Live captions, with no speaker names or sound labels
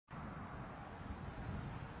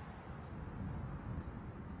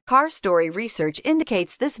Car Story research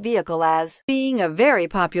indicates this vehicle as being a very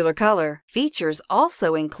popular color. Features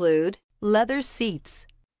also include leather seats,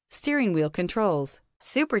 steering wheel controls,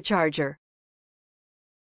 supercharger.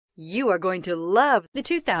 You are going to love the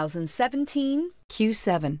 2017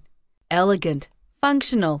 Q7. Elegant,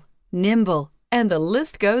 functional, nimble, and the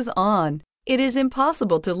list goes on. It is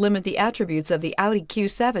impossible to limit the attributes of the Audi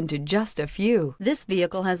Q7 to just a few. This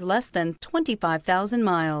vehicle has less than 25,000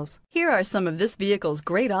 miles. Here are some of this vehicle's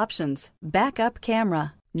great options: backup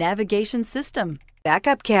camera, navigation system,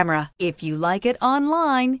 backup camera. If you like it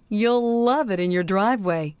online, you'll love it in your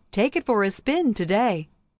driveway. Take it for a spin today.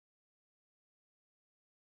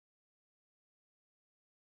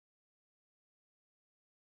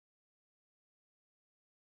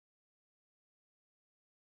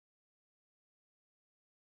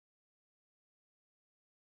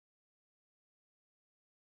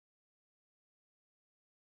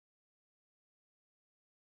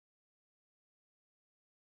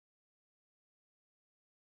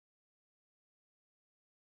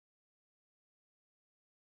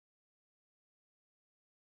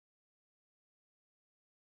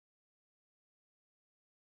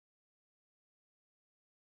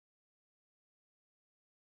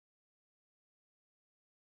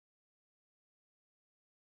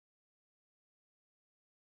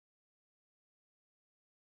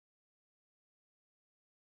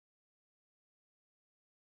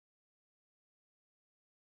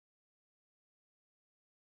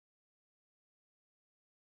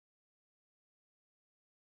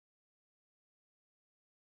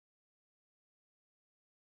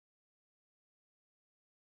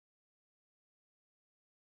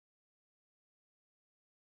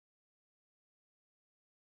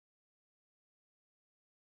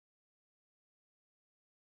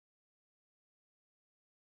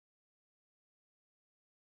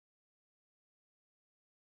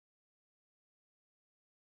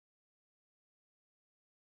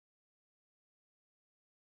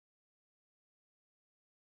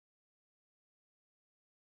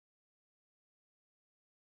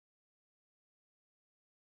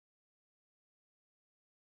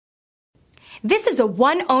 This is a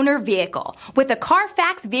one-owner vehicle with a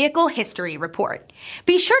Carfax Vehicle History Report.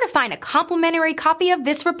 Be sure to find a complimentary copy of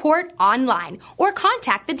this report online or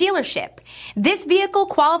contact the dealership. This vehicle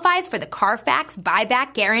qualifies for the Carfax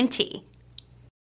Buyback Guarantee.